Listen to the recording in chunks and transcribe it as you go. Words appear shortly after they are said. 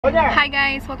Hi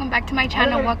guys, welcome back to my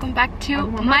channel. Welcome back to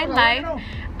my life.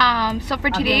 So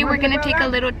for today we're gonna take a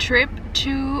little trip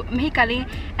to Mexicali,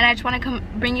 and I just want to come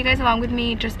bring you guys along with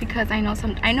me just because I know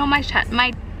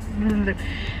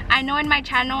in my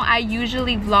channel I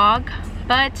usually vlog,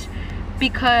 but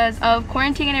because of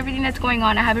quarantine and everything that's going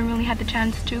on, I haven't really had the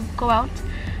chance to go out.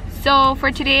 So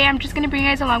for today I'm just gonna bring you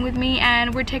guys along with me,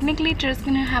 and we're technically just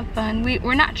gonna have fun.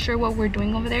 We're not sure what we're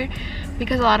doing over there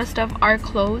because a lot of stuff are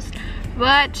closed,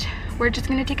 but we're just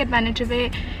gonna take advantage of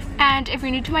it. And if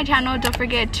you're new to my channel, don't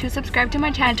forget to subscribe to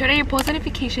my channel, turn on your post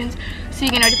notifications so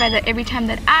you get notified that every time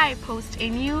that I post a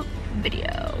new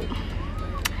video.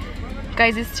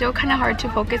 Guys, it's still kind of hard to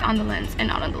focus on the lens and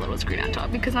not on the little screen on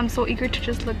top because I'm so eager to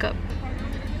just look up.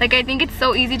 Like, I think it's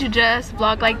so easy to just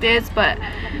vlog like this, but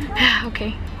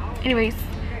okay. Anyways,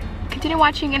 continue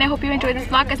watching, and I hope you enjoy this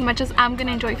vlog as much as I'm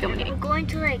gonna enjoy filming it. I'm going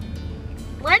to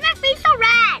why is my face so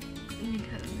red?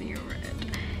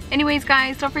 Anyways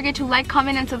guys, don't forget to like,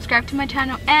 comment, and subscribe to my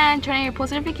channel, and turn on your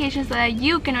post notifications so that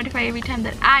you get notified every time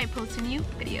that I post a new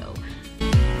video.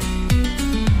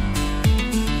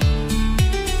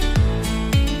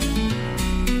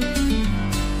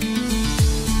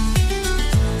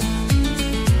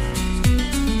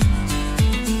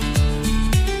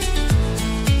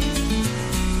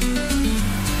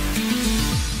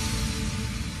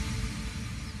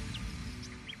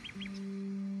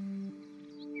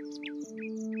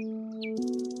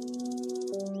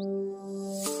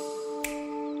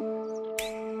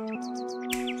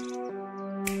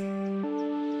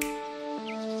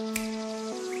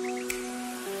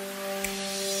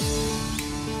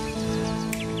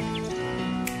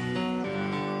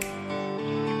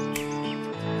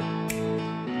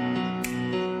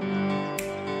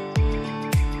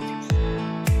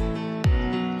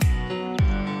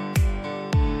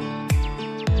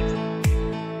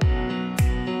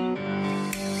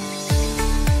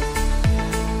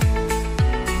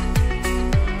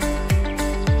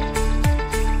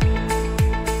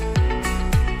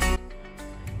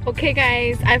 Okay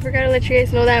guys, I forgot to let you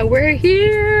guys know that we're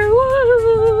here,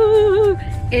 woo,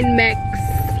 in Mex,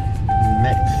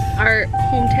 our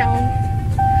hometown.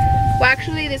 Well,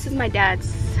 actually this is my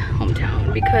dad's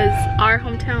hometown because our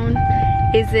hometown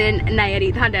is in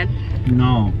Nayarit, huh Dad?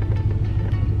 No.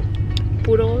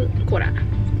 Puro Cora,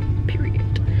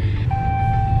 period.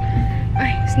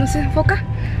 Ay, no se enfoca.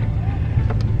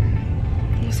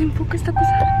 No se enfoca esta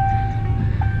cosa.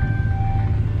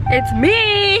 It's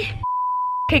me!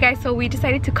 Okay guys, so we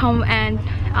decided to come and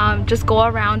just go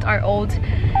around our old,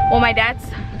 well, my dad's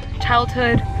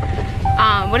childhood,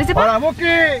 what is it called?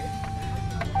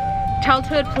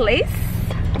 Childhood place?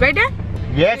 Right, Dad?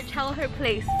 Yes. Your childhood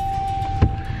place.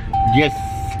 Yes.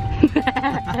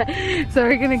 So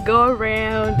we're gonna go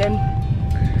around, and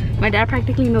my dad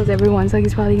practically knows everyone, so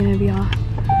he's probably gonna be all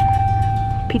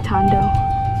pitando.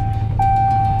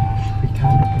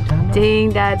 Dang,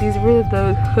 Dad, these were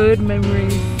the hood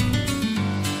memories.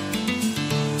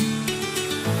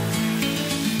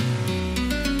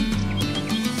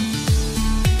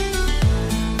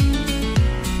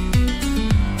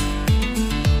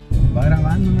 Va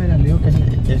grabando, mira, le digo que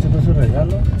ese fue su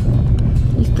regalo.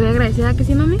 ¿Y estoy agradecida que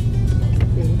sí, mami? Sí.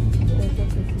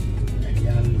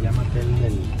 Ya maté el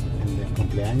del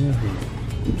cumpleaños.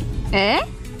 ¿Eh?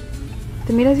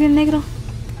 ¿Te miras bien negro?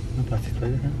 No, pues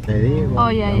estoy dejando. Te digo. Oh,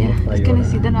 ya. Es que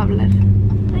necesitan hablar.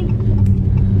 Ay.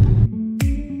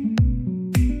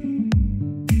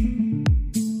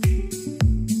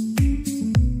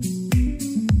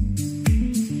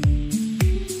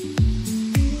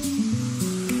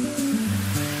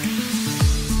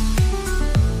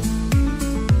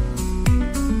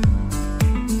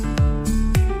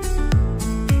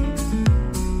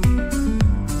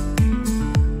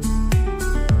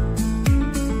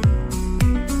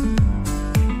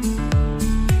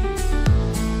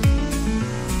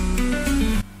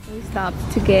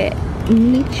 Stopped to get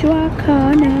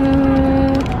Michoacana.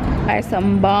 Buy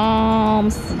some bomb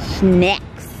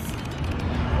snacks.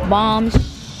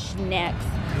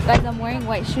 Guys, I'm wearing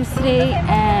white shoes today,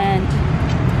 and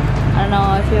I don't know,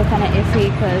 I feel kind of iffy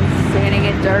because they're gonna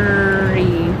get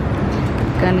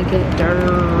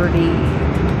dirty.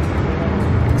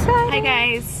 Hi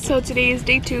guys, so today is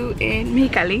day 2 in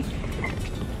Mexicali.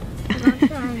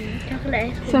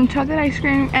 Some chocolate ice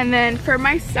cream, and then for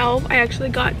myself I actually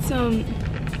got some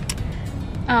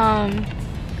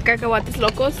cacahuates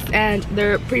locos, and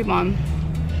they're pretty bomb.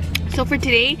 So for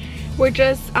today we're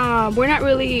just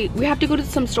we have to go to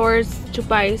some stores to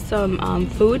buy some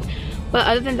food, but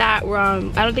other than that I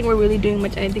don't think we're really doing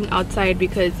much anything outside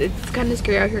because it's kind of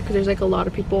scary out here because there's like a lot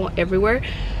of people everywhere.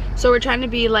 So we're trying to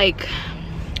be like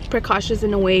precautions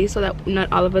in a way so that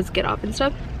not all of us get off and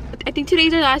stuff. I think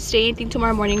today's our last day. I think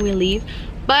tomorrow morning we leave,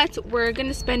 but we're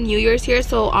gonna spend New Year's here.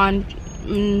 So on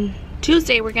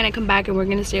Tuesday we're gonna come back and we're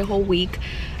gonna stay a whole week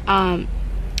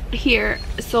here.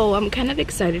 So I'm kind of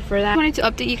excited for that. I wanted to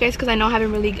update you guys because I know I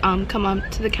haven't really come up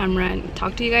to the camera and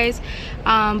talk to you guys,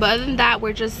 but other than that,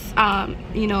 we're just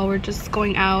you know, we're just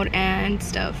going out and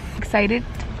stuff. Excited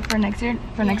for next year,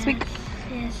 for next week.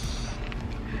 Yes.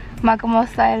 Ma, ¿cómo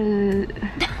está el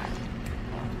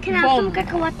Can I have some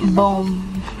cacahuates?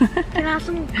 boom? Can I have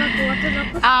some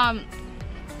cacahuates?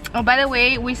 Oh, by the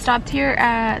way, we stopped here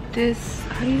at this,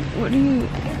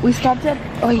 we stopped at,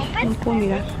 oh, no puedo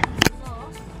mirar.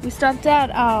 We stopped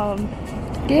at,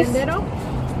 ¿qué es?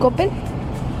 Coppel?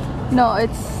 No,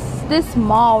 it's this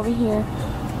mall over here.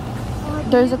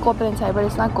 There's a Coppel inside, but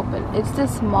it's not Coppel. It's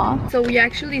this mall. So we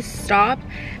actually stopped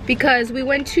because we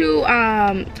went to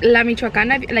La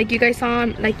Michoacana, like you guys saw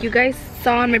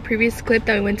on my previous clip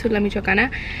that we went to La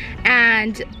Michoacana,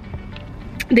 and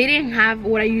they didn't have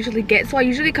what I usually get. So I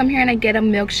usually come here and I get a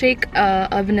milkshake,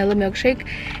 a vanilla milkshake.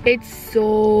 It's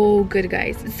so good,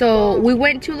 guys. So we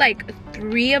went to like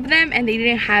 3 of them and they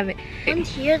didn't have it. And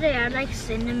here they add like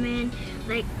cinnamon,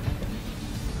 like,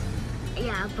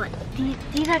 yeah, but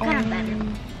these are kind of better.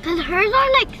 Cause hers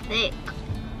are like thick.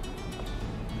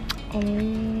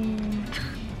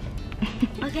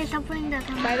 Okay, stop putting that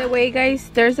on. By the way, guys,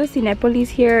 there's a Cinépolis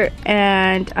here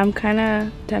and I'm kind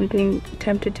of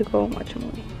tempted to go watch a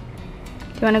movie.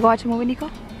 Do you want to go watch a movie,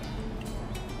 Nico?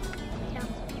 Yeah.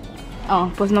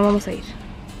 Oh, pues no vamos a ir.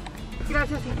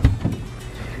 Gracias.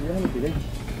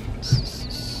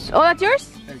 Oh, that's yours?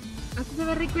 Así se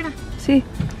ve rico, mira. Sí.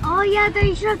 Oh yeah,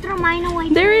 they should throw mine away.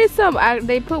 There is some,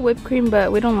 they put whipped cream,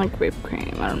 but we don't like whipped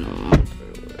cream. I don't know.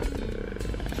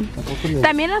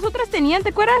 También las otras tenían, ¿te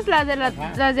acuerdas?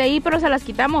 Las de ahí, pero se las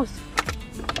quitamos.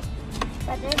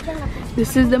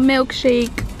 This is the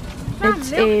milkshake.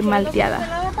 It's a malteada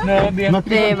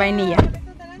de vainilla.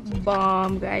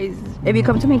 Bomb, guys. If you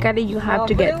come to Mexicali, you have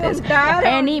to get this.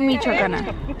 Any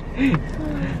Michoacana.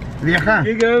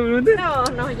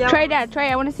 Try that. Try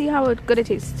it. I want to see how good it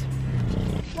tastes.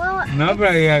 Well, No,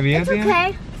 pero ya había. it's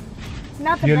okay.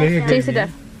 Not the Yo le dije best. que- Taste it.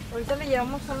 Ahorita le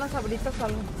llevamos unas sabritas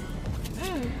al...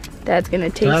 That's gonna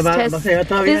taste.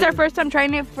 This is our first time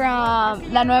trying it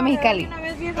from La Nueva Mexicali.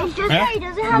 It's just that it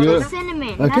doesn't have the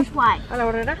cinnamon. Okay. That's why. ¿A la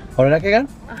borrera? ¿Ahora qué gan?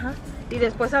 Ajá. Y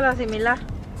después a la similar.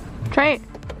 Try it.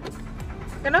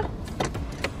 ¿Qué no?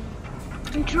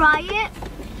 Try it.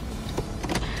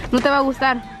 No te va a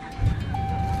gustar.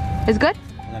 It's good?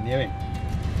 La nieve.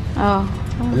 Oh.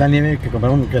 La nieve que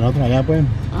compraron, que nosotros allá pues.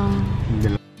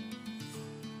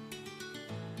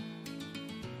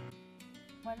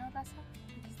 Bueno, raza,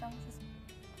 aquí estamos.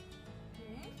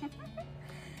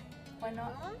 Bueno,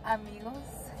 amigos,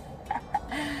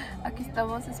 aquí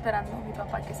estamos esperando a mi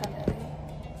papá que salga de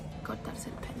cortarse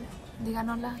el pelo. Digan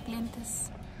hola,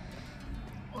 clientes.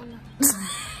 Hola.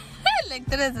 El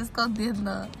Héctor se está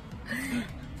escondiendo.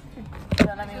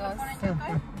 Hola, amigos.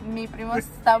 Mi primo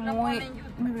está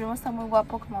muy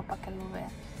guapo como para que lo vean.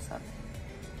 Sorry.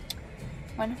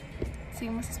 Bueno,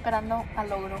 seguimos esperando al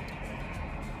logro.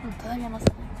 No, todavía no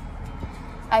sale.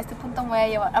 A este punto me voy a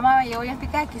llevar. Mamá, me llevo ya el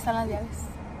pica. Aquí están las llaves.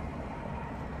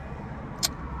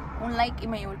 Un like y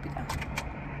me llevo el pica.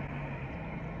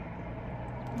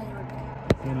 Me llevo el pica.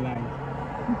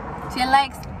 100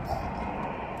 likes.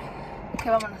 Ok,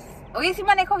 vámonos. Oye, ¿sí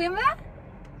manejo bien, verdad?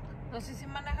 No sé si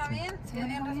maneja bien, si es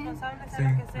bien maneja bien. responsable,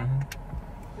 sea lo que sea.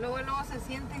 Luego se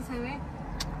siente y se ve.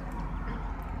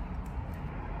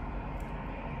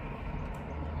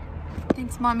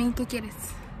 Thanks, mami. ¿Qué quieres?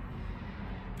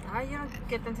 Ay, yo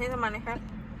que te enseñes a manejar.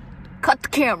 Cut the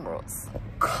cameras.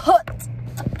 Cut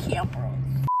the cameras.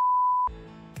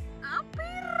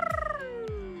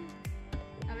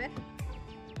 A ver.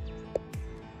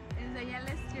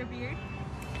 Enseñales your beard.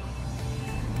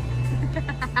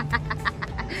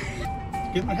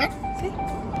 ¿Quieres manejar? Sí.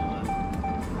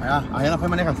 Allá no fue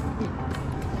manejas.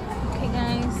 Okay,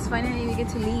 guys. Finally, we get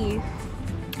to leave.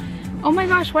 Oh my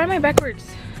gosh, why am I backwards?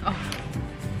 Oh.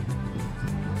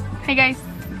 Hey, guys.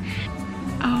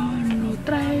 Oh, no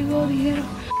traigo dinero.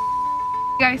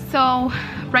 Guys, so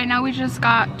right now we just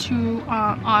got to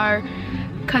our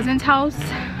cousin's house.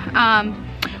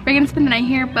 We're gonna spend the night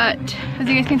here, but as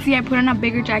you guys can see, I put on a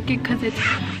bigger jacket because it's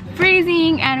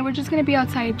freezing and we're just gonna be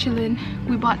outside chilling.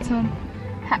 We bought some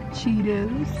hot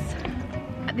Cheetos.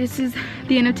 This is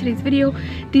the end of today's video.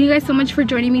 Thank you guys so much for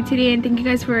joining me today, and thank you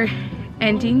guys for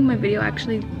ending my video,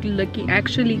 actually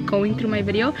going through my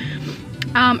video.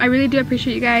 I really do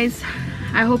appreciate you guys.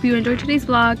 I hope you enjoyed today's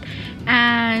vlog,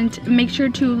 and make sure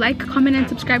to like, comment, and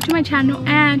subscribe to my channel,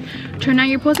 and turn on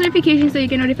your post notifications so you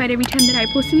get notified every time that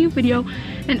I post a new video.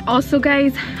 And also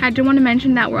guys, I did want to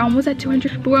mention that we're almost at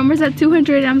 200, but we're almost at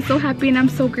 200. I'm so happy and I'm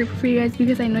so grateful for you guys,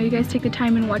 because I know you guys take the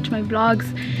time and watch my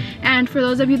vlogs. And for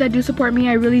those of you that do support me,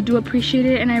 I really do appreciate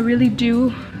it, and I really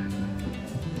do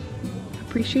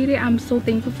appreciate it. I'm so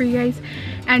thankful for you guys.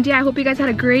 And yeah, I hope you guys had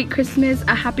a great Christmas,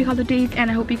 a happy holidays, and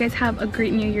I hope you guys have a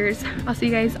great New Year's. I'll see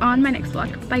you guys on my next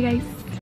vlog. Bye guys.